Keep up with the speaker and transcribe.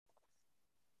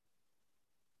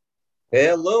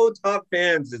Hello, Top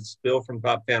fans. It's Bill from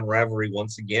Top Fan Rivalry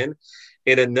once again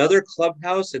in another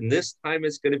clubhouse, and this time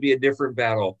it's going to be a different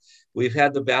battle. We've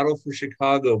had the battle for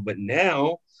Chicago, but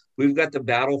now we've got the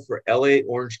battle for LA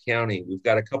Orange County. We've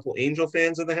got a couple Angel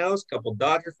fans in the house, a couple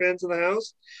Dodger fans in the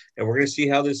house, and we're going to see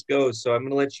how this goes. So I'm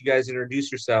going to let you guys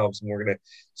introduce yourselves, and we're going to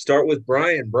start with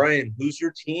Brian. Brian, who's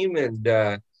your team? And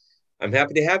I'm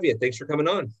happy to have you. Thanks for coming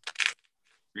on.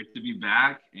 Great to be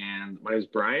back. And my name is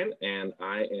Brian, and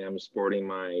I am sporting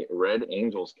my Red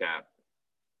Angels cap.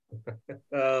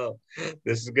 Oh,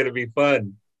 this is going to be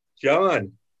fun.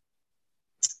 Jon.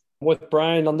 With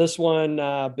Brian on this one,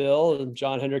 Bill and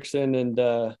John Hendrickson,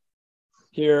 and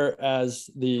here as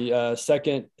the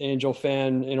second Angel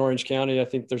fan in Orange County. I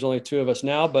think there's only two of us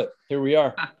now, but here we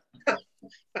are.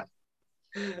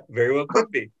 Very well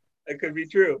could be. That could be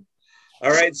true.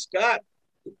 All right, Scott.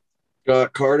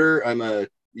 Scott Carter.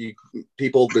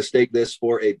 People mistake this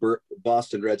for a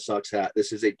Boston Red Sox hat.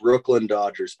 This is a Brooklyn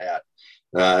Dodgers hat.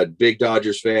 Big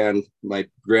Dodgers fan. My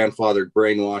grandfather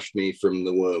brainwashed me from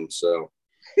the womb, so.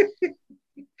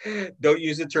 Don't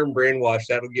use the term brainwash.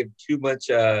 That'll give too much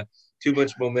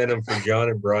momentum for Jon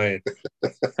and Brian.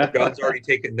 Jon's already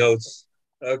taken notes.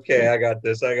 Okay, I got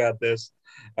this.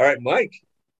 All right, Mike.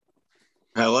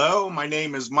 Hello, my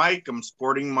name is Mike. I'm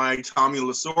sporting my Tommy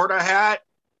Lasorda hat.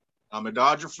 I'm a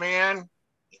Dodger fan,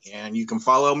 and you can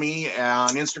follow me on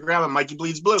Instagram at Mikey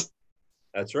Bleeds Blue.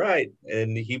 That's right.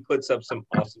 And he puts up some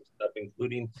awesome stuff,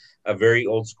 including a very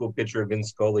old school picture of Vin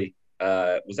Scully.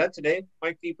 Was that today,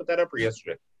 Mike? Did you put that up or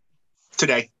yesterday?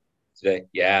 Today.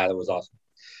 Yeah, that was awesome.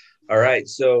 All right.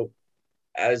 So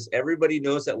as everybody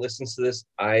knows that listens to this,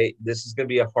 this is going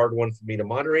to be a hard one for me to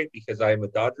moderate because I am a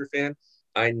Dodger fan.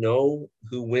 I know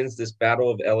who wins this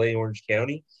battle of LA Orange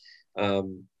County.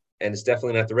 And it's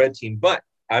definitely not the red team, but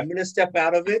I'm going to step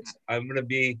out of it. I'm going to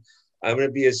be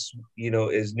as,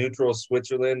 as neutral as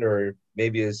Switzerland or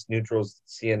maybe as neutral as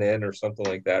CNN or something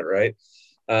like that. Right.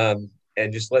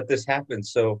 And just let this happen.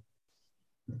 So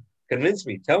convince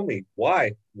me, tell me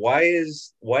why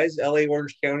is LA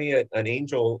Orange County an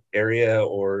Angel area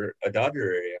or a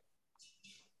Dodger area?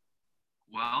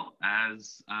 Well,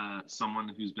 as someone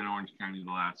who's been in Orange County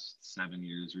the last 7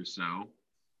 years or so,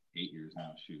 8 years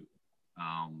now,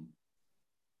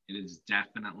 it is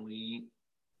definitely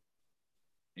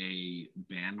a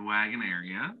bandwagon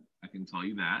area. I can tell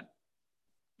you that,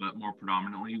 but more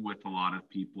predominantly with a lot of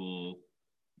people,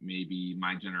 maybe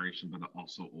my generation, but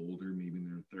also older, maybe in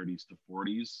their 30s to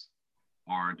 40s,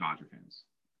 are Dodger fans.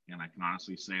 And I can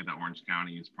honestly say that Orange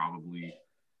County is probably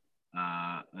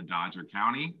a Dodger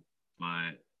county,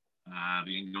 but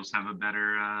the Angels have a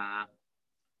better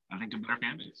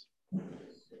fan base.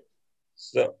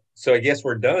 So I guess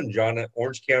we're done, Jon.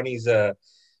 Orange County's a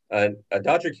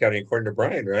Dodger county, according to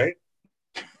Brian, right?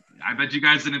 I bet you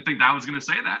guys didn't think that I was going to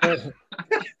say that.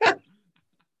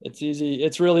 It's easy.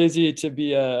 It's real easy to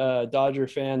be a Dodger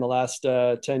fan the last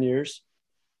 10 years.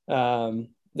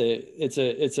 It's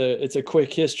a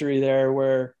quick history there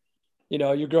where,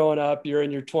 you're growing up, you're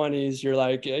in your 20s,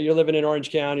 you're living in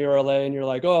Orange County or LA, and you're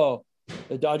like, oh,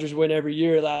 the Dodgers win every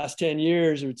year, last 10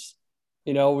 years. It's,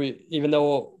 even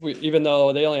though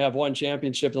they only have one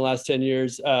championship in the last 10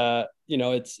 years,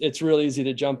 it's real easy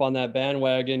to jump on that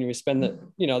bandwagon. They spend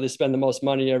the most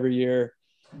money every year.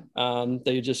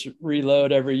 They just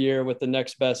reload every year with the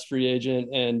next best free agent.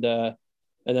 And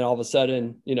then all of a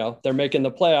sudden, they're making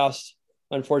the playoffs.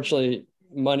 Unfortunately,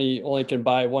 money only can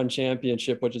buy one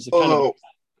championship, which is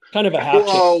kind of a half.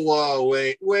 Whoa,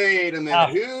 wait a minute.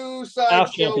 Who signed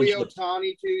Shohei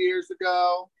Ohtani 2 years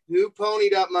ago? Who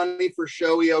ponied up money for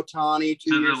Shohei Ohtani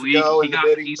 2 years ago in the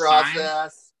bidding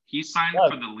process? He signed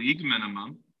for the league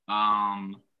minimum.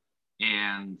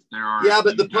 And there are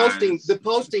the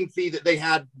posting fee that they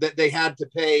had to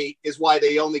pay is why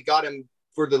they only got him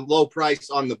for the low price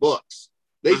on the books.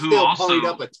 They still ponied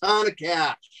up a ton of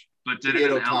cash. But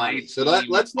didn't an LA team so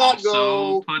let's not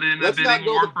go put in let's not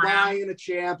go the buying a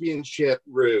championship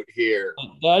route here.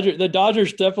 The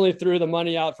Dodgers definitely threw the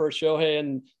money out for Shohei,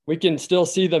 and we can still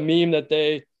see the meme that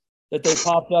they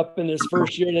popped up in his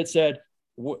first year that said,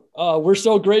 "We're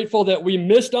so grateful that we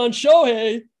missed on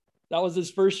Shohei." That was his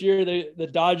first year. The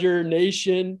Dodger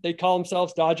Nation, they call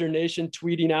themselves Dodger Nation,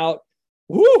 tweeting out,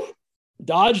 "Woo,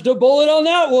 dodged a bullet on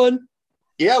that one."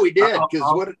 Yeah, we did.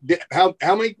 Because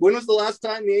how many? When was the last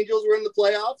time the Angels were in the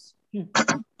playoffs? Who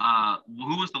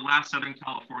was the last Southern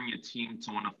California team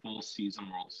to win a full season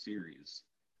World Series?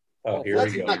 Oh, here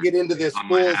let's we go. not get into this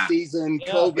full season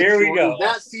COVID. Here we go.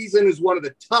 That season is one of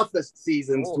the toughest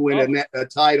seasons to win a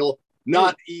title.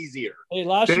 not easier. Hey,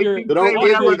 last They year, can They don't say give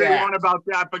whatever me they that. want about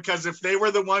that, because if they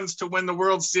were the ones to win the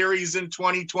World Series in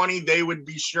 2020, they would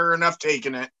be sure enough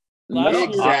taking it. last year,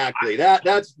 Exactly.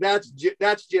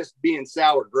 That's just being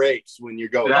sour grapes when you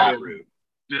go That that is. route.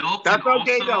 Bill can That's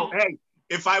okay also, though. Hey,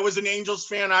 if I was an Angels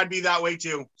fan, I'd be that way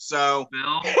too. So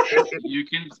Bill, you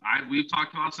can. We've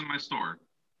talked about this in my store.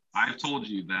 I've told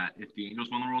you that if the Angels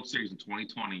won the World Series in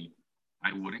 2020,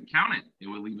 I wouldn't count it. It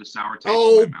would leave a sour taste.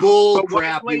 Oh, in my mouth. bull But why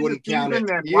crap! play You the wouldn't count it.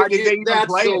 season then? Why did they even That's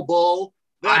play so it? bull.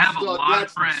 I That's have a lot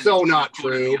of friends so who not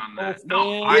quoted me true. on that.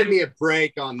 Oh, No, Give me a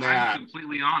break on I'm that.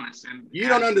 completely honest. And You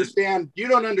don't understand. You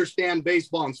don't understand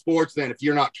baseball and sports. Then, if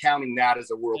you're not counting that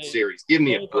as a World Series, give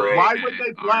me a break. Why would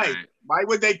they All play? right. Why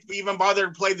would they even bother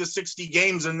to play the 60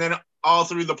 games and then all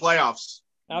through the playoffs?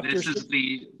 after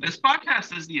This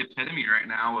podcast is the epitome right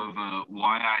now of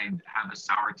why I have a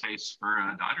sour taste for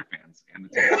Dodger fans and the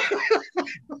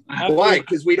team. Why?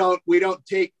 Because we don't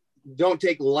take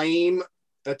lame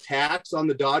attacks on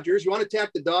the Dodgers. You want to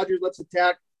attack the Dodgers? Let's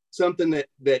attack something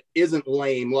that isn't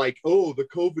lame, like the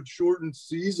COVID shortened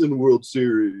season World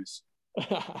Series.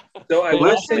 So I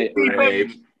will say,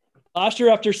 last year,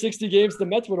 after 60 games, the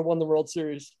Mets would have won the World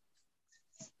Series.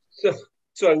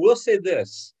 so I will say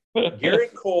this: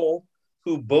 Garrett Cole,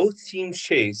 who both teams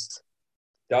chased,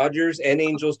 Dodgers and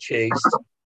Angels chased.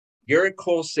 Garrett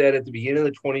Cole said at the beginning of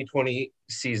the 2020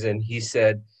 season, he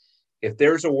said, if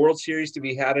there's a World Series to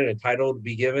be had and a title to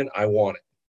be given, I want it.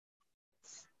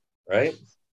 Right?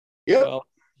 Yeah. Well,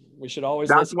 we should always.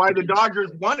 That's why the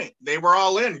Dodgers won it. They were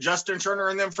all in. Justin Turner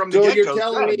and them from the So get-go.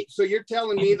 you're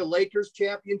telling me the Lakers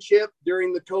championship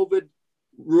during the COVID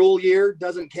rule year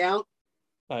doesn't count?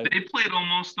 They played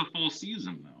almost the full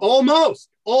season, though. Almost.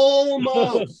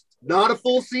 Not a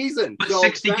full season. But so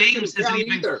 60 that games doesn't count isn't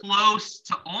even either. close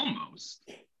to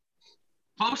almost.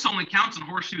 Close only counts in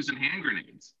horseshoes and hand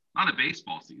grenades, not a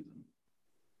baseball season.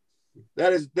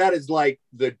 That is like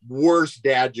the worst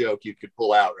dad joke you could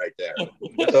pull out right there.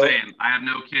 Just saying, I have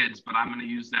no kids, but I'm going to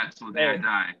use that till the day I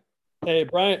die. Hey,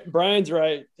 Brian's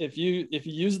right. If you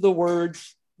use the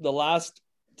words, the last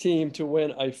team to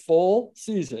win a full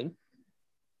season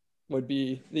would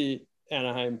be the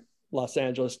Anaheim, Los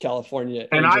Angeles, California.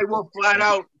 And Angels. I will flat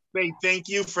out say thank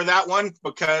you for that one,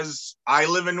 because I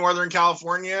live in Northern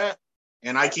California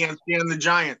and I can't stand the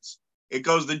Giants. It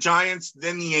goes the Giants,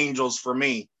 then the Angels for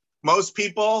me. Most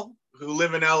people who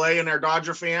live in LA and are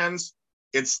Dodger fans,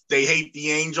 they hate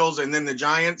the Angels and then the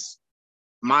Giants.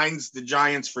 Mine's the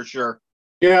Giants for sure.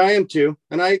 Yeah, I am too.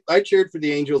 And I cheered for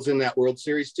the Angels in that World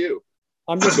Series too.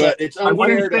 But it's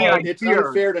unfair to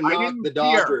knock the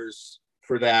Dodgers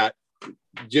for that,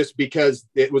 just because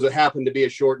it happened to be a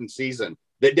shortened season.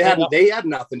 They had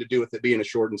nothing to do with it being a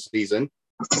shortened season.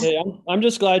 Hey, I'm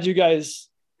just glad you guys,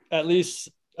 at least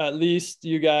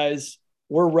you guys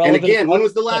were relevant. And again, when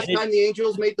was the last time the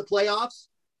Angels made the playoffs?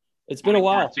 It's been a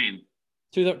while.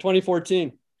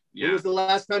 2014. Yeah. When was the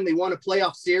last time they won a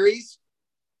playoff series?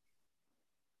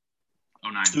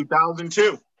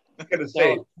 2002. I'm going to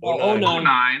say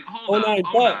 09.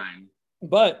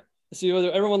 But see,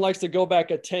 everyone likes to go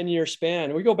back a 10-year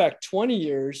span. We go back 20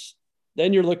 years,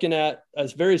 then you're looking at a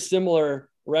very similar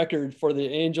record for the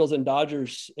Angels and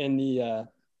Dodgers in the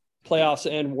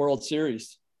playoffs and World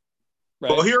Series.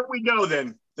 Right? Well, here we go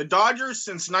then. The Dodgers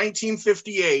since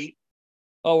 1958.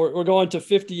 Oh, we're going to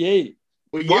 58.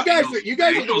 Well, you guys are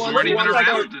the ones who want to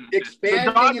start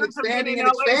expanding and expanding and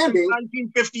expanding.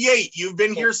 1958. You've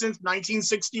been here since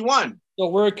 1961. So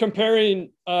we're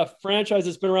comparing a franchise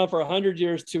that's been around for 100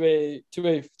 years to a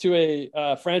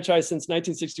franchise since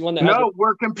 1961.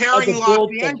 We're comparing Los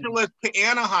Angeles to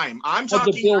Anaheim. I'm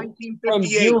talking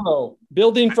 1958.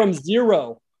 Building from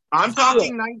zero. I'm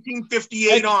talking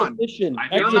 1958 on. You're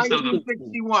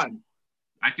 1961.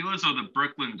 I feel as though the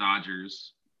Brooklyn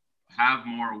Dodgers have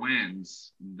more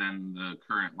wins than the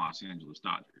current Los Angeles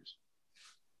Dodgers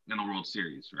in the World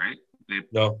Series, right? They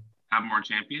have more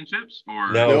championships?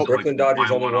 Or no, Brooklyn Dodgers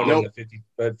only won in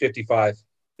the 55.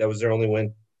 That was their only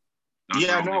win. We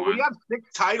have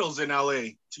 6 titles in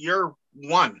LA. You're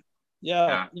 1.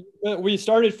 Yeah, we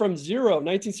started from zero.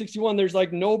 1961. There's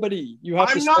like nobody.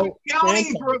 I'm not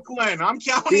counting Brooklyn. I'm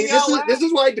counting LA. This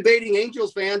is why debating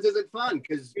Angels fans isn't fun,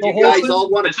 because you guys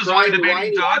all want to try and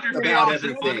whine about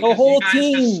everything. The whole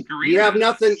team. You have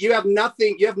nothing. You have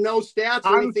no stats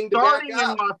or anything to back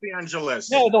up. In Los Angeles.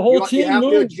 Yeah, the whole team. You have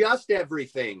moved. to adjust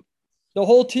everything. The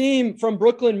whole team from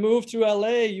Brooklyn moved to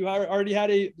LA. You already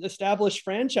had a established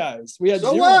franchise. We had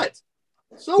So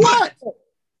what?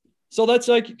 So that's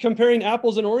like comparing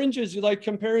apples and oranges. You like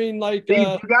comparing like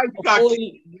You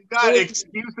got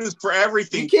excuses for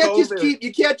everything.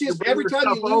 You can't just every time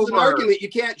you lose an argument, you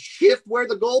can't shift where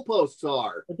the goalposts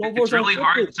are. It's really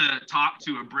hard to talk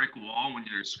to a brick wall when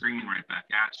you're screaming right back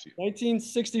at you.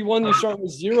 1961, you start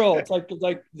with 0. It's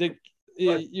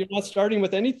you're not starting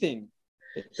with anything.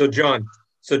 So John,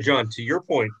 to your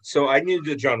point, so I knew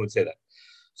that John would say that.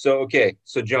 So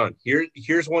John,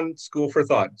 here's one school for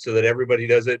thought so that everybody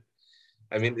does it.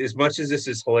 I mean, as much as this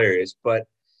is hilarious, but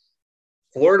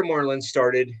Florida Marlins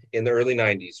started in the early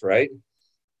 90s, right?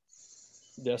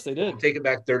 Yes, they did. Take it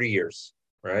back 30 years,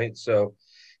 right? So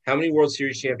how many World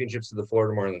Series championships do the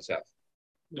Florida Marlins have?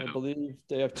 I believe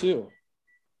they have 2.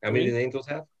 How many do the Angels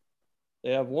have?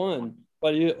 They have 1.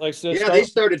 But they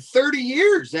started 30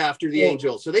 years after the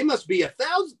Angels, so they must be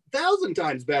 1,000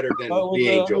 times better than the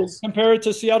Angels. Compare it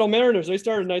to Seattle Mariners. They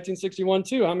started in 1961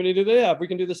 too. How many do they have? We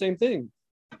can do the same thing.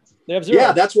 They have 0.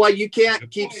 Yeah, that's why you can't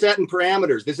keep setting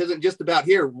parameters. This isn't just about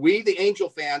here. We, the Angel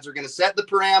fans, are going to set the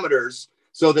parameters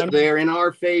so that they're in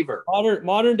our favor.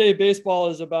 Modern day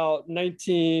baseball is about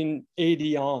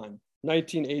 1980 on.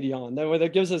 That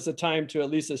gives us the time to at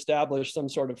least establish some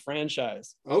sort of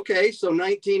franchise. Okay, so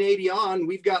 1980 on,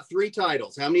 we've got 3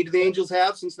 titles. How many do the Angels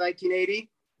have since 1980?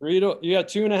 You got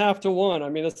 2.5 to 1. I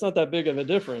mean, it's not that big of a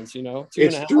difference, you know.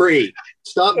 It's 3.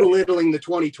 Stop belittling the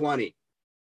 2020.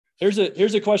 Here's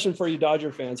a question for you,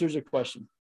 Dodger fans. Here's a question.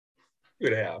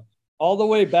 Good to have. All the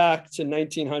way back to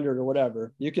 1900 or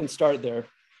whatever. You can start there.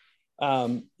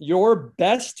 Your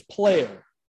best player.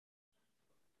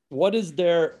 What is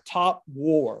their top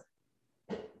WAR?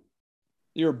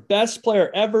 Your best player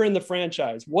ever in the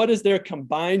franchise. What is their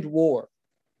combined WAR?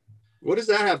 What does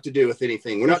that have to do with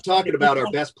anything? We're not talking about our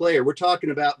best player. We're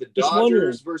talking about the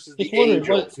Dodgers versus the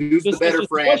Angels. Who's the better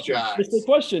franchise? The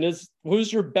question is,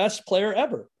 who's your best player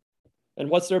ever? And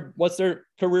what's their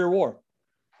career WAR?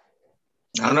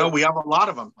 I don't know. We have a lot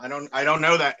of them. I don't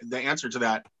know the answer to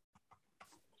that.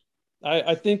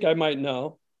 I think I might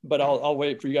know, but I'll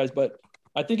wait for you guys. But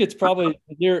I think it's probably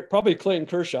Clayton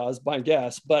Kershaw is my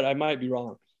guess, but I might be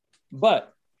wrong.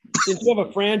 But since you have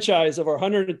a franchise of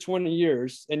 120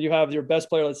 years and you have your best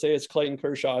player, let's say it's Clayton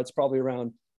Kershaw, it's probably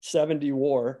around 70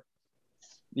 WAR.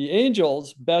 The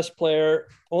Angels' best player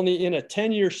only in a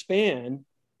 10-year span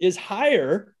is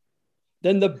higher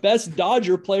than the best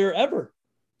Dodger player ever.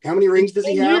 How many rings does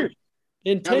he have?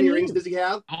 How many rings does he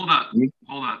have? Hold up. I'm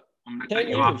going to cut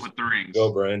you off with the rings.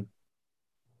 Go, Brian.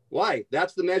 Why?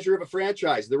 That's the measure of a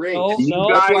franchise, the rings.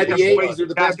 No, that's why the Yankees are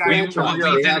the best franchise.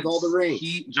 They have all the rings.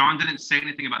 John didn't say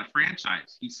anything about a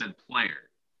franchise. He said player.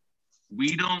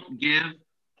 We don't give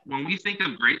 – when we think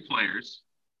of great players,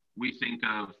 we think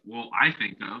of – I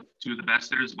think of 2 of the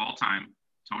best hitters of all time,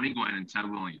 Tony Gwynn and Ted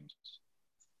Williams.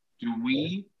 Do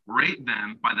we rate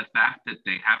them by the fact that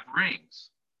they have rings?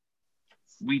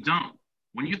 We don't.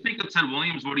 When you think of Ted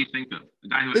Williams, what do you think of? The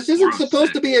guy who this isn't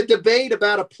supposed to be a debate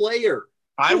about a player.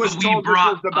 I was told this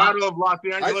was the Battle of Los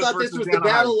Angeles. I thought this was the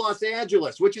Battle of Los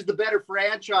Angeles. Which is the better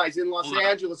franchise in Los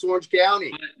Angeles, Orange County?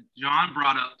 But John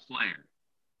brought up player,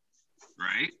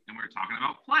 right? And we're talking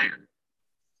about player,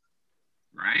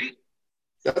 right?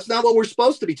 That's not what we're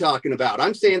supposed to be talking about.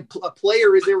 I'm saying a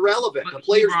player is irrelevant. A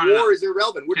player's WAR is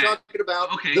irrelevant. We're talking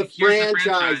about the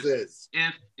franchises.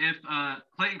 If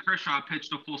Clayton Kershaw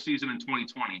pitched a full season in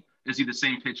 2020, is he the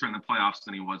same pitcher in the playoffs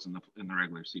than he was in the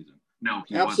regular season? No,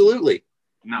 he absolutely wasn't.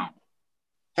 No.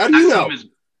 How do you know?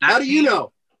 How do you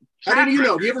know? How do you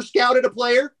know? Have you ever scouted a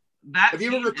player? Have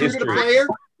you ever recruited a player?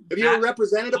 Have you ever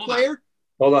represented a player?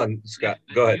 Hold on, Scott.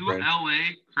 Go ahead, Brian.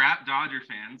 LA crap Dodger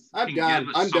fans. I'm done.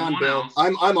 I'm done, Bill.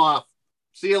 I'm off.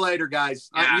 See you later,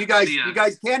 guys. Yeah, you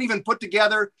guys can't even put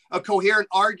together a coherent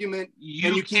argument,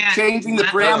 and you keep changing the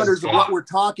parameters of what we're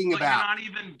talking about.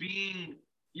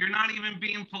 You're not even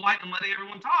being polite and letting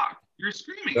everyone talk. You're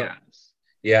screaming at us.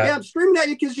 Yeah, I'm screaming at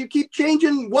you because you keep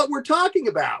changing what we're talking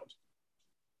about.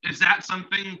 Is that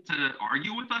something to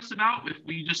argue with us about? If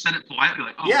we just said it politely,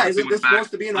 like, isn't this supposed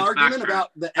to be an argument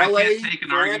about the LA I can't take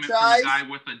an argument from franchise? a guy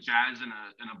with a Jazz and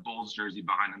a Bulls jersey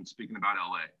behind him speaking about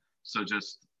LA. So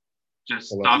just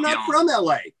stop. I'm not from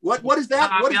LA. What does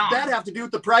that? What does that have to do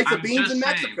with the price of beans in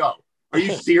Mexico? Are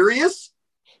you serious?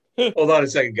 Hold on a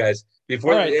second, guys.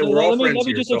 Before we're all friends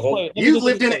here. So you've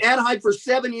lived in Anaheim for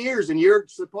 7 years, and you're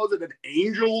supposed an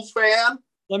Angels fan.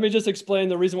 Let me just explain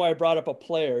the reason why I brought up a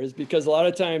player is because a lot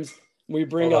of times we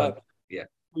bring up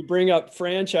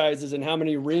franchises and how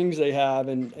many rings they have,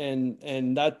 and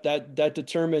that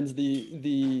determines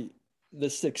the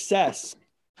success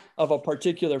of a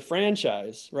particular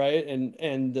franchise, right?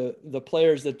 And the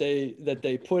players that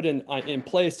they put in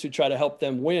place to try to help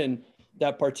them win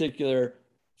that particular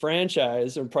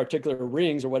franchise or particular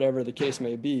rings or whatever the case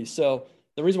may be. So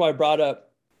the reason why I brought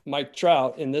up Mike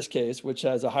Trout in this case, which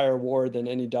has a higher WAR than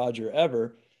any Dodger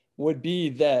ever, would be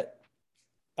that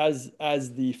as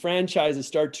the franchises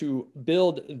start to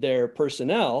build their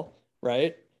personnel,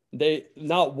 right?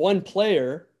 Not one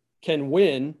player can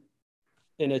win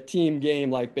in a team game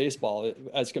like baseball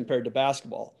as compared to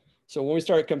basketball. So when we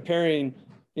start comparing,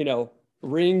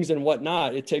 rings and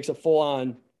whatnot, it takes a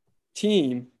full-on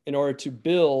team in order to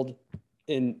build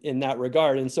in that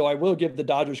regard. And so I will give the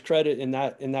Dodgers credit in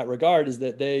that regard, is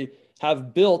that they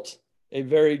have built a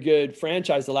very good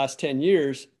franchise the last 10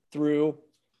 years through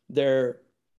their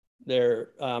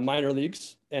minor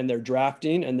leagues and their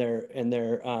drafting and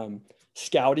their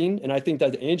scouting. And I think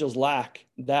that the Angels lack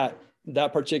that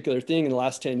particular thing in the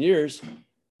last 10 years,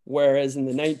 whereas in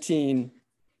the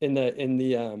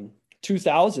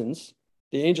 2000s,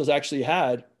 the Angels actually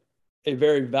had a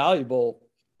very valuable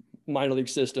minor league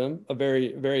system, a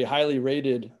very, very highly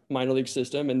rated minor league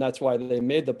system. And that's why they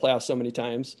made the playoffs so many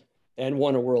times and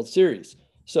won a World Series.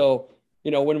 So,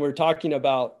 when we're talking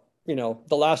about, the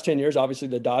last 10 years, obviously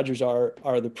the Dodgers are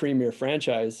the premier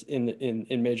franchise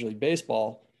in Major League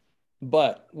Baseball,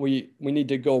 but we need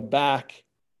to go back,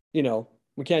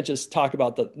 we can't just talk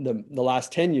about the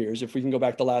last 10 years. If we can go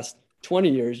back the last 20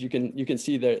 years, you can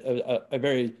see that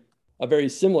a very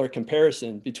similar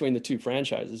comparison between the two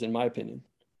franchises, in my opinion.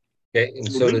 Okay,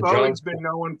 and so we've always been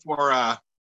known for a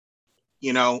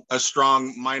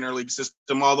strong minor league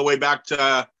system, all the way back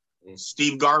to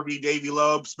Steve Garvey, Davey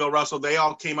Lopes, Bill Russell. They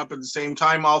all came up at the same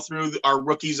time, all through our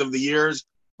rookies of the years.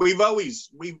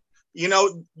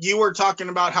 You were talking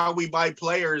about how we buy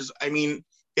players. I mean,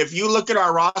 if you look at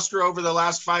our roster over the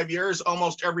last 5 years,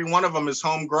 almost every one of them is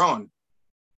homegrown.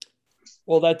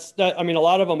 Well, that's that. I mean, a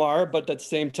lot of them are, but at the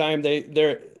same time,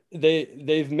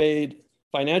 they've made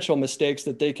financial mistakes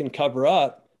that they can cover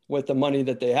up with the money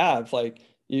that they have. Like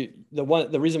the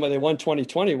reason why they won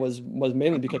 2020 was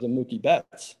mainly because of Mookie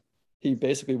Betts. He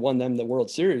basically won them the World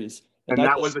Series, and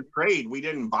that was a trade. We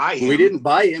didn't buy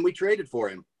him. We traded for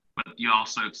him. But you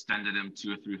also extended him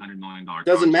to a $300 million contract.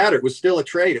 Doesn't matter. It was still a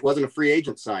trade. It wasn't a free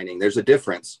agent signing. There's a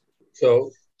difference.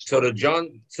 So to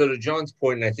John's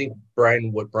point, and I think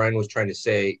what Brian was trying to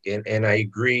say, and I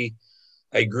agree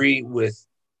with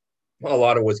a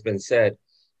lot of what's been said,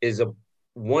 is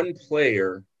one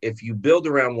player. If you build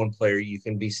around one player, you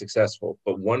can be successful,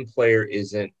 but one player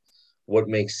isn't what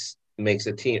makes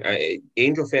a team.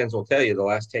 Angel fans will tell you the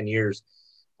last 10 years,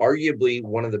 arguably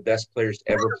one of the best players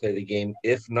to ever play the game,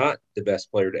 if not the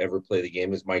best player to ever play the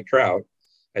game, is Mike Trout.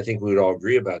 I think we would all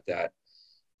agree about that.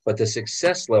 But the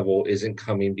success level isn't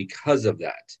coming because of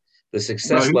that. The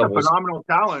success level is a phenomenal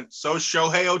talent. So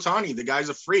Shohei Ohtani, the guy's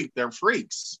a freak. They're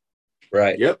freaks.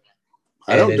 Right. Yep.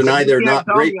 I don't deny they're not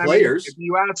great players. If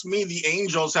you ask me, the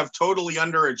Angels have totally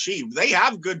underachieved. They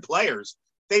have good players.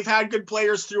 They've had good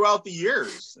players throughout the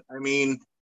years. I mean,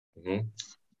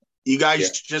 you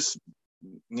guys just,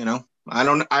 I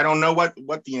don't know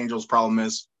what the Angels' problem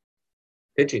is.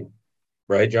 Pitching,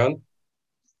 right, John?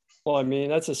 Well, I mean,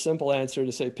 that's a simple answer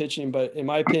to say pitching, but in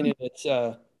my opinion, it's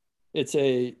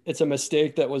a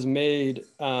mistake that was made,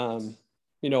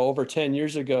 over 10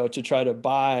 years ago to try to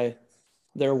buy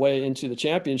their way into the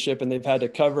championship, and they've had to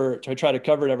try to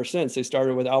cover it ever since. They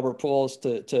started with Albert Pujols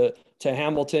to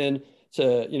Hamilton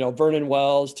to Vernon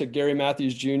Wells to Gary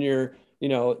Matthews Jr.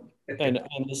 And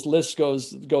this list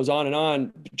goes on and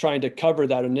on, trying to cover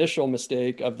that initial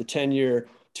mistake of the 10-year,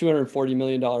 $240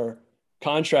 million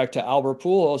contract to Albert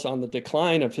Pujols on the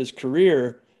decline of his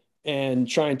career, and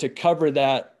trying to cover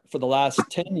that for the last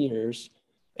 10 years,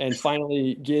 and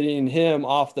finally getting him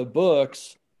off the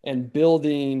books and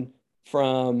building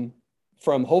from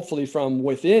hopefully from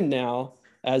within now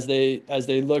as they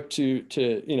look to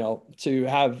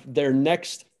have their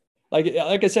next,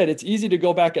 like I said, it's easy to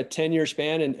go back a 10-year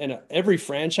span, and every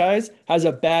franchise has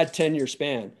a bad 10-year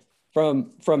span.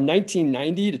 From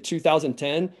 1990 to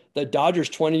 2010, the Dodgers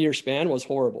 20-year span was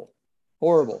horrible.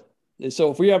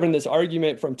 So if we have in this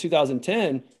argument from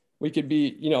 2010, we could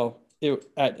be,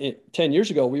 10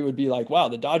 years ago, we would be like, wow,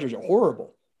 the Dodgers are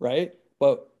horrible, right?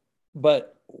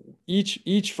 But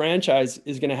each franchise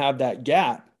is going to have that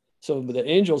gap. So the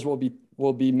Angels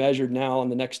will be measured now in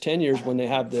the next 10 years when they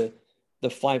have the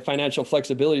financial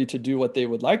flexibility to do what they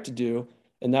would like to do,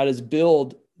 and that is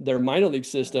build their minor league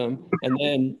system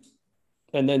and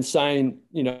then sign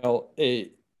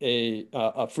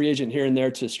a free agent here and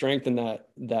there to strengthen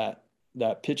that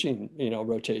pitching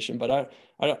rotation. But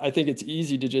I think it's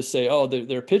easy to just say, oh,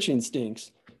 their pitching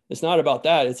stinks. It's not about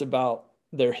that. It's about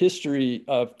their history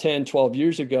of 10, 12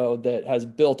 years ago that has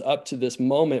built up to this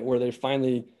moment where they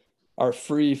finally are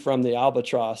free from the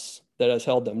albatross that has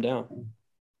held them down.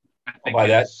 I think by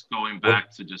that, it's going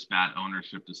back to just bad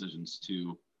ownership decisions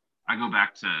too. I go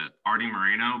back to Artie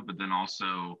Moreno, but then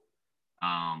also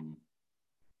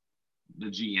the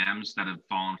GMs that have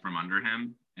fallen from under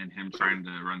him and him trying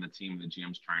to run the team, the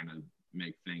GMs trying to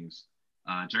make things.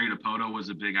 Jerry DiPoto was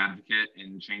a big advocate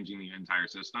in changing the entire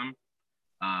system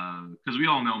because we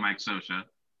all know Mike Scioscia.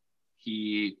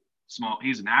 He's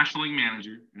a National League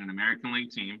manager in an American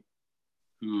League team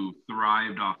who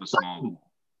thrived off a small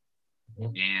ball.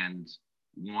 And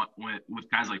with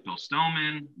guys like Bill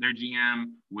Stillman, their GM,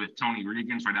 with Tony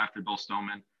Regan's right after Bill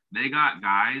Stillman, they got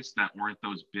guys that weren't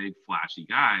those big flashy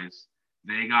guys.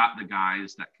 They got the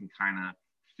guys that can kind of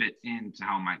fit into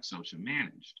how Mike Scioscia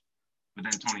managed. But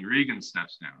then Tony Regan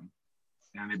steps down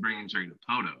and they bring in Jerry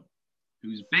DiPoto,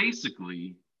 who's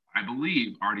basically, I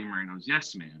believe, Artie Moreno's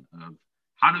yes man of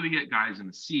how do we get guys in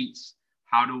the seats?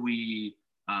 How do we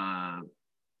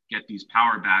get these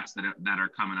power bats that are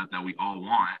coming up that we all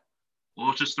want? Well,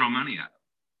 let's just throw money at them.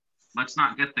 Let's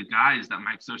not get the guys that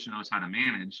Mike Scioscia knows how to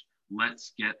manage.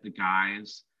 Let's get the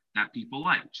guys that people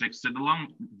like. Chicks dig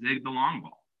the long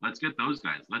ball. Let's get those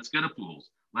guys. Let's get a Pools.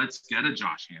 Let's get a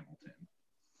Josh Hamilton.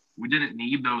 We didn't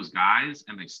need those guys,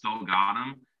 and they still got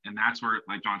them. And that's where,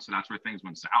 like John said, that's where things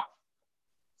went south.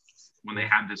 When they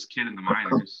had this kid in the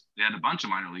minors, they had a bunch of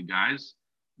minor league guys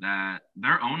that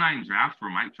their 09 draft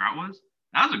where Mike Trout was,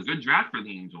 that was a good draft for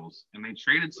the Angels. And they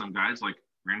traded some guys like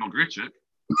Randall Grichuk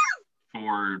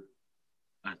for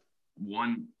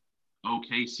one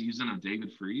okay season of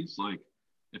David Freese. Like,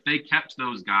 if they kept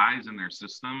those guys in their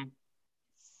system,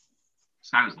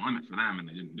 sky was the limit for them, and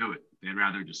they didn't do it. They'd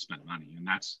rather just spend money. And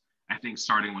that's, I think,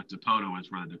 starting with DiPoto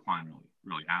is where the decline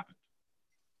really happened.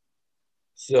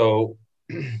 So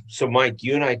Mike,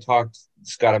 you and I talked,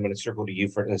 Scott, I'm going to circle to you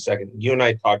for in a second. You and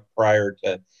I talked prior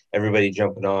to everybody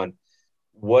jumping on.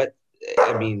 The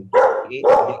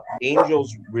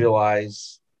Angels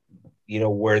realize,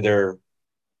 where their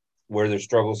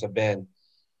struggles have been.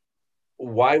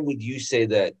 Why would you say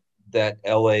that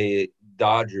LA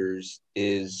Dodgers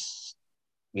is,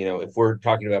 if we're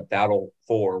talking about Battle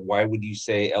 4, why would you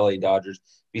say LA Dodgers,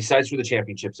 besides for the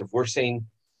championships, if we're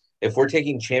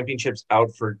taking championships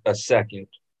out for a second,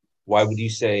 why would you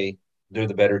say they're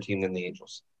the better team than the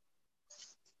Angels?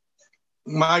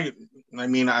 I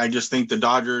just think the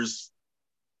Dodgers,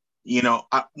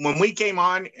 when we came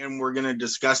on and we're going to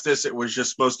discuss this, it was just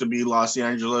supposed to be Los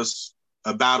Angeles,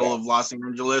 a battle of Los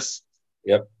Angeles.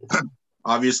 Yep.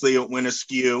 Obviously, it went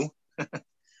askew.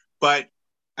 But,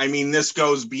 this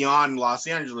goes beyond Los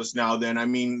Angeles now then.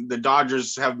 The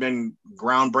Dodgers have been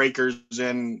groundbreakers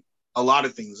in a lot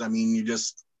of things.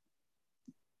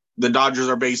 The Dodgers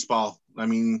are baseball.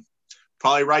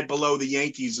 Probably right below the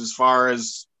Yankees as far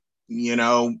as,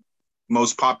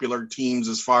 most popular teams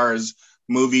as far as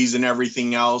movies and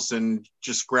everything else and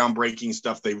just groundbreaking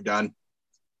stuff they've done.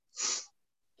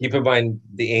 Keep in mind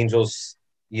the Angels,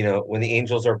 when the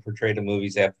Angels are portrayed in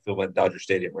movies, they have to film at Dodger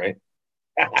Stadium, right?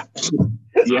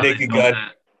 Naked gun.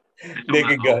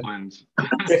 Naked gun.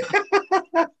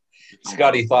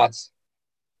 Scotty, thoughts?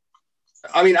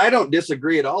 I don't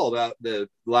disagree at all about the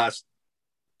last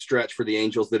stretch for the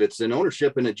Angels, that it's an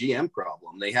ownership and a GM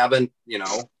problem. They haven't,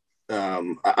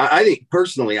 I think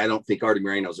personally, I don't think Artie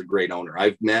Moreno is a great owner.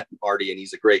 I've met Artie and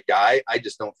he's a great guy. I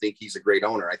just don't think he's a great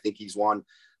owner. I think he's one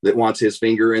that wants his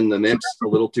finger in the mix a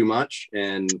little too much.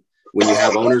 And when you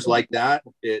have owners like that,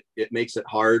 it makes it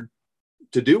hard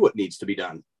to do what needs to be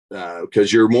done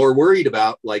because you're more worried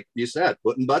about, like you said,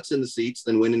 putting butts in the seats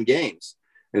than winning games.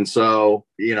 And so,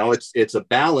 it's a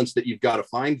balance that you've got to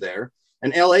find there.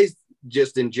 And LA's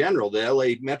just in general, the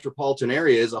LA metropolitan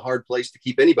area is a hard place to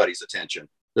keep anybody's attention.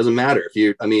 Doesn't matter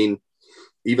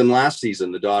even last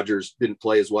season, the Dodgers didn't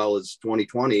play as well as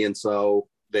 2020. And so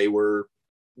they were,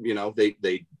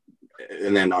 they,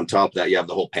 and then on top of that, you have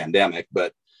the whole pandemic,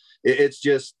 but it's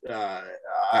just,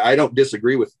 I don't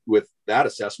disagree with that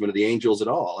assessment of the Angels at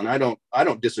all. And I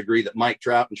don't disagree that Mike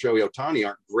Trout and Shohei Ohtani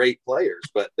aren't great players,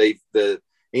 but the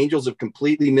Angels have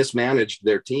completely mismanaged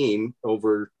their team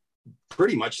over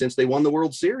pretty much since they won the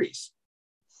World Series.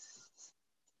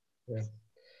 Yeah.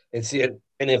 And see,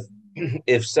 and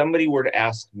if somebody were to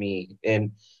ask me,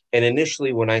 and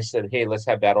initially when I said, hey, let's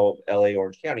have Battle of LA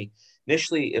Orange County,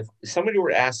 initially, if somebody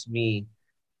were to ask me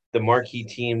the marquee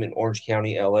team in Orange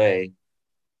County, LA,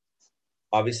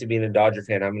 obviously being a Dodger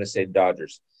fan, I'm going to say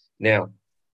Dodgers. Now,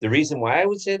 the reason why I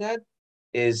would say that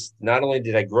is not only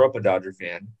did I grow up a Dodger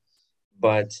fan,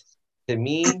 but to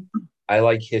me, I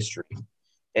like history.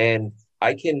 And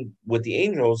with the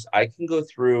Angels, I can go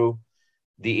through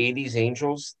the 80s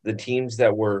Angels, the teams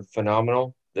that were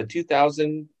phenomenal, the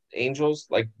 2000 Angels,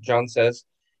 like John says,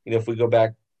 if we go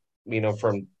back,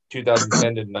 from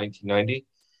 2010 to 1990,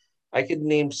 I could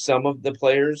name some of the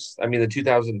players. I mean, the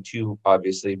 2002,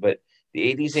 obviously, but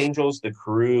the 80s Angels, the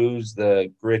Carews,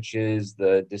 the Gritches,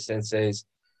 the DeSenses,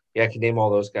 yeah, I can name all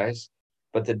those guys.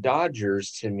 But the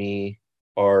Dodgers, to me,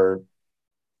 are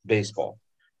baseball,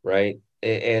 right?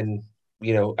 And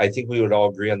I think we would all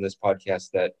agree on this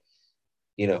podcast that,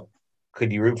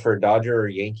 could you root for a Dodger or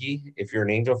a Yankee if you're an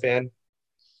Angel fan?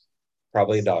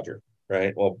 Probably a Dodger,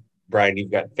 right? Well, Brian,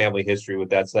 you've got family history with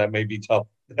that, so that may be tough,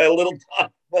 a little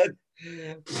tough, but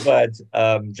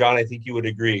John, I think you would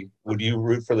agree. Would you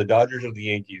root for the Dodgers or the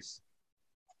Yankees?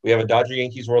 We have a Dodger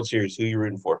Yankees World Series. Who are you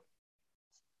rooting for?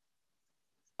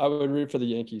 I would root for the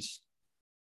Yankees.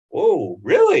 Whoa,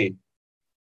 really?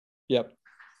 Yep.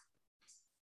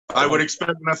 I would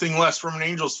expect nothing less from an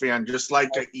Angels fan. Just like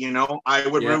I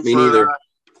would root me for. neither.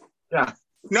 Yeah.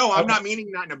 No, I'm not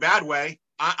meaning that in a bad way.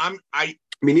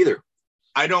 Me neither.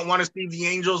 I don't want to see the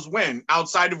Angels win.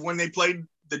 Outside of when they played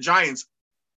the Giants,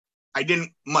 I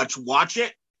didn't much watch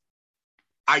it.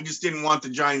 I just didn't want the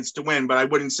Giants to win, but I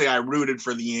wouldn't say I rooted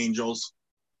for the Angels.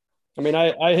 I mean,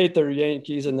 I hate the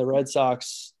Yankees and the Red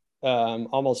Sox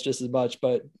almost just as much,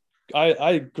 but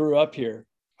I grew up here.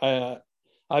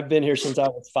 I've been here since I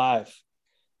was 5,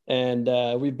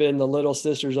 and we've been the little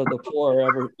sisters of the poor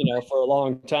for a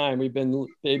long time. We've been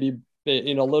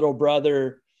little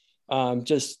brother,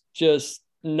 just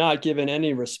not given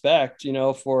any respect,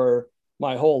 for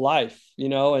my whole life,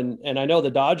 and I know the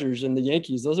Dodgers and the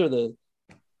Yankees, those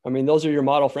are your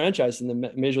model franchise in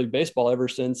the Major League Baseball ever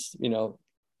since,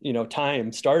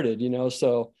 time started,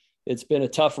 so it's been a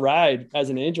tough ride as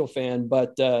an Angel fan,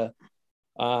 but I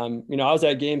was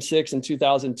at Game 6 in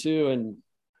 2002, and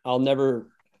I'll never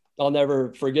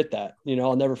forget that.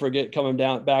 I'll never forget coming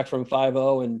back from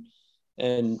 5-0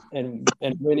 and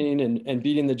winning and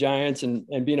beating the Giants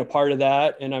and being a part of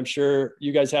that. And I'm sure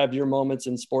you guys have your moments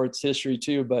in sports history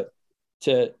too, but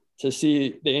to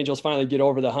see the Angels finally get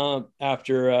over the hump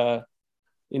after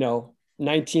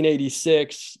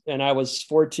 1986, and I was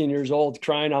 14 years old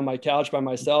crying on my couch by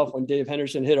myself when Dave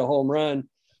Henderson hit a home run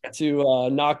to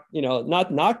not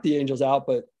knock the Angels out,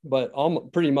 but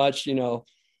pretty much, knock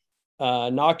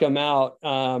them out.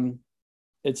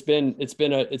 It's been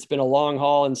a long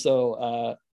haul. And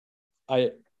so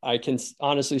I can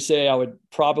honestly say I would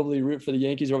probably root for the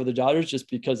Yankees over the Dodgers just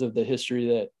because of the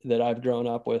history that I've grown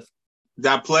up with.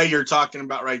 That play you're talking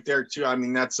about right there too. I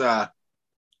mean, that's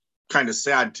kind of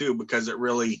sad too, because it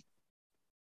really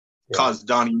caused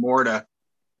Donnie Moore to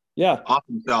off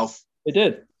himself. It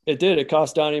did. It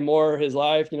cost Donnie Moore his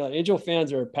life. Angel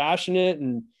fans are passionate,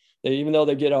 and even though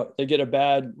they get a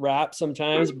bad rap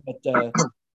sometimes, but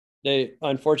they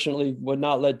unfortunately would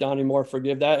not let Donnie Moore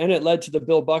forgive that. And it led to the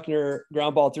Bill Buckner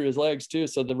ground ball through his legs too.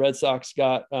 So the Red Sox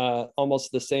got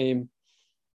almost the same,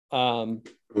 same,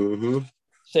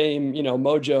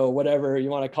 mojo, whatever you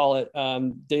want to call it.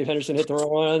 Dave Henderson hit the wrong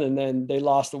one, and then they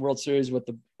lost the World Series with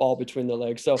the ball between their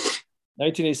legs. So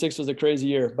 1986 was a crazy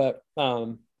year, but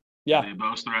they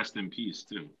both rest in peace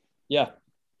too. Yeah.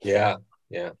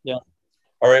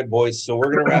 All right, boys. So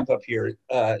we're going to wrap up here.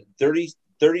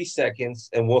 30 seconds,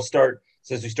 and we'll start.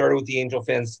 Since we started with the Angel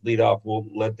fans lead off, we'll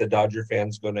let the Dodger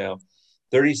fans go now.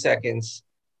 30 seconds.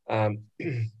 And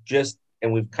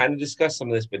we've kind of discussed some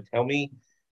of this, but tell me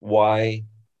why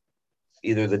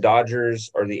either the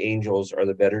Dodgers or the Angels are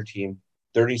the better team.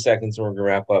 30 seconds, and we're going to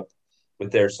wrap up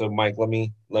with there. So, Mike, let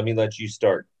me let you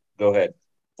start. Go ahead.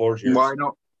 Floor's yours.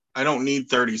 Well, I don't need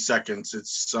 30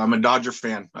 seconds. I'm a Dodger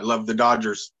fan. I love the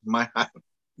Dodgers.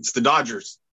 It's the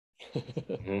Dodgers.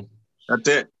 That's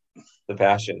it. The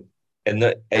passion. And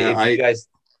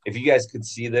if you guys could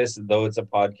see this, though it's a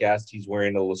podcast, he's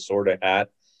wearing a Lasorda hat,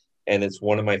 and it's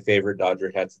one of my favorite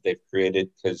Dodger hats that they've created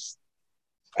because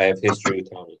I have history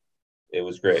with Tommy. It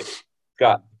was great.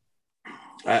 Scott.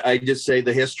 I just say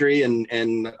the history,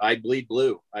 and I bleed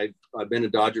blue. I've been a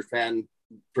Dodger fan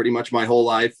pretty much my whole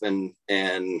life, and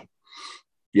have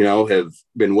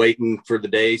been waiting for the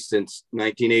day since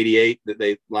 1988 that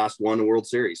they last won the World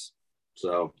Series.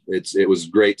 So it was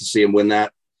great to see them win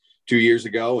that 2 years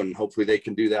ago, and hopefully they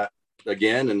can do that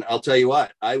again. And I'll tell you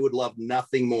what, I would love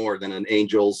nothing more than an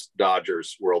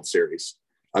Angels-Dodgers World Series.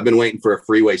 I've been waiting for a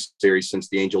freeway series since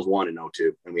the Angels won in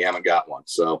 2002, and we haven't got one.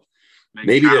 So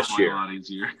maybe this year. A lot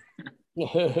easier.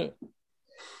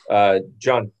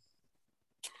 John.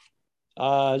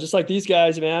 Just like these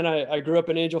guys, man, I grew up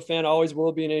an Angel fan, always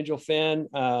will be an Angel fan.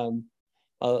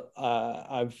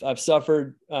 I've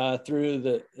suffered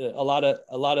through a lot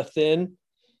of thin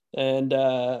And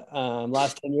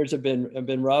last 10 years have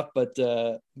been rough, but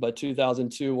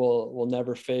 2002 will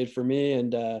never fade for me.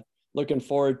 And looking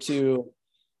forward to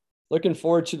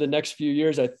the next few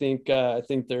years. I think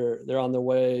they're on their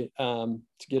way to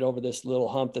get over this little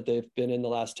hump that they've been in the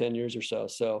last 10 years or so.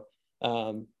 So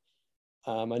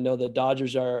I know the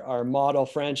Dodgers are our model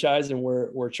franchise, and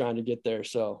we're trying to get there.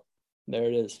 So there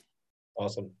it is.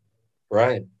 Awesome.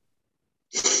 Brian.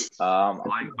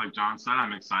 Like John said,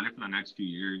 I'm excited for the next few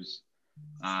years.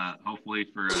 Hopefully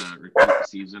for a repeat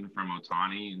season from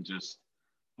Ohtani, and just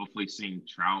hopefully seeing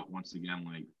Trout once again,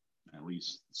 like at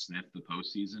least sniff the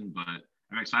postseason. But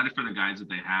I'm excited for the guys that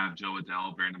they have: Joe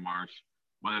Adele, Brandon Marsh.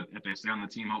 Whether if they stay on the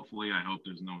team, hopefully, I hope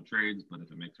there's no trades. But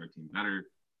if it makes our team better,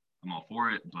 I'm all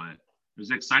for it. But there's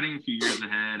an exciting few years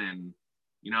ahead, and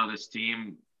this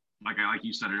team, like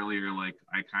you said earlier, like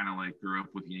I kind of like grew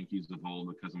up with Yankees of old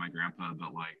because of my grandpa,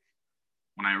 but like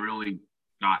when I really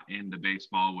got into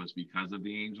baseball was because of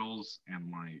the Angels,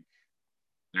 and like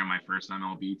they're my first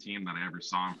MLB team that I ever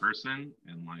saw in person,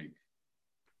 and like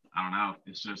I don't know,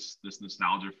 it's just this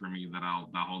nostalgia for me that I'll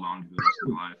hold on to the rest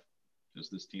of my life.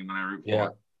 Just this team that I root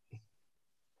for.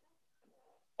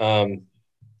 Yeah.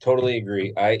 Totally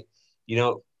agree.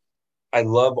 I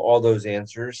love all those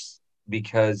answers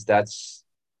because that's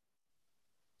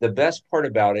the best part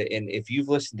about it. And if you've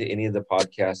listened to any of the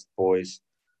podcast, boys,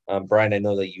 Brian, I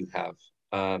know that you have.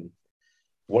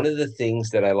 One of the things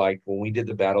that I liked when we did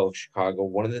the Battle of Chicago,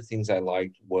 one of the things I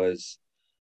liked was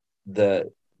the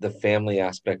family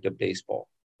aspect of baseball.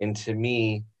 And to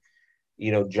me,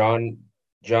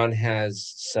 Jon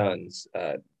has sons.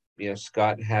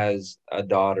 Scott has a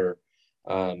daughter.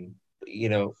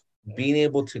 Being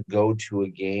able to go to a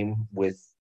game with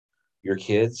your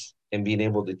kids and being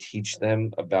able to teach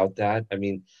them about that. I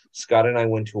mean, Scott and I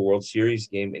went to a World Series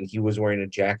game and he was wearing a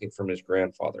jacket from his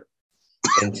grandfather.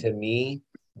 And to me,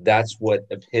 that's what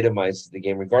epitomizes the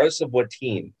game, regardless of what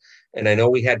team. And I know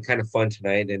we had kind of fun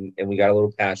tonight and we got a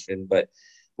little passion, but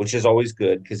which is always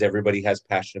good because everybody has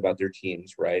passion about their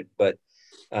teams, right? But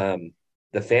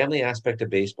the family aspect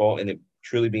of baseball and it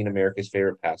truly being America's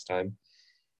favorite pastime,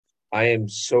 I am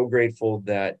so grateful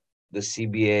that the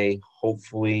CBA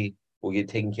hopefully will get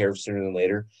taken care of sooner than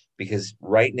later, because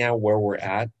right now where we're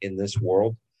at in this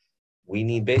world, we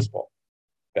need baseball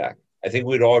back. I think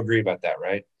we'd all agree about that,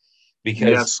 right? Because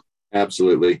yes,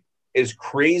 absolutely. As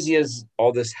crazy as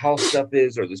all this health stuff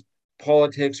is, or this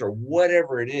politics or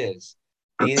whatever it is,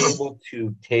 being able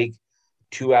to take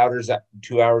 2 hours out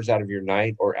of your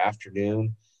night or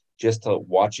afternoon just to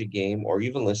watch a game or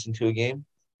even listen to a game,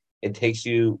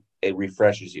 it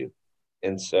refreshes you.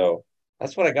 And so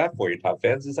that's what I got for you, Top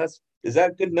Fans. Is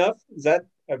that good enough? That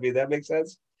makes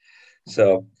sense?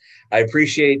 So I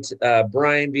appreciate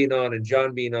Brian being on and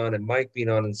John being on and Mike being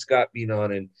on and Scott being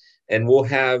on, and we'll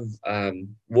have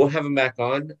them back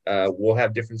on. We'll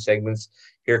have different segments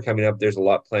here coming up. There's a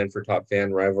lot planned for Top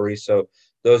Fan Rivalry. So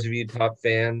those of you Top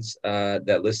fans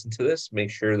that listen to this,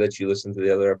 make sure that you listen to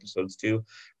the other episodes too.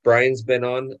 Brian's been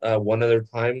on one other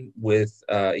time with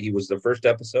he was the first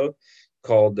episode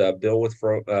called Bill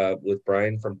with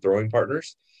Brian from Throwing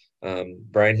Partners.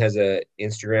 Brian has an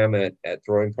Instagram at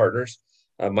Throwing Partners.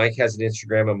 Mike has an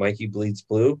Instagram at Mikey Bleeds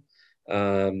Blue.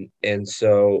 And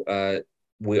so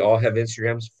we all have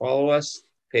Instagrams. Follow us,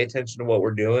 pay attention to what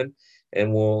we're doing,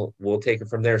 and we'll take it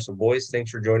from there. So boys,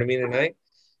 thanks for joining me tonight,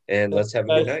 and let's have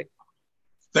a good night.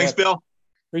 Thanks, Bill.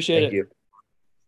 Appreciate it. Thank you.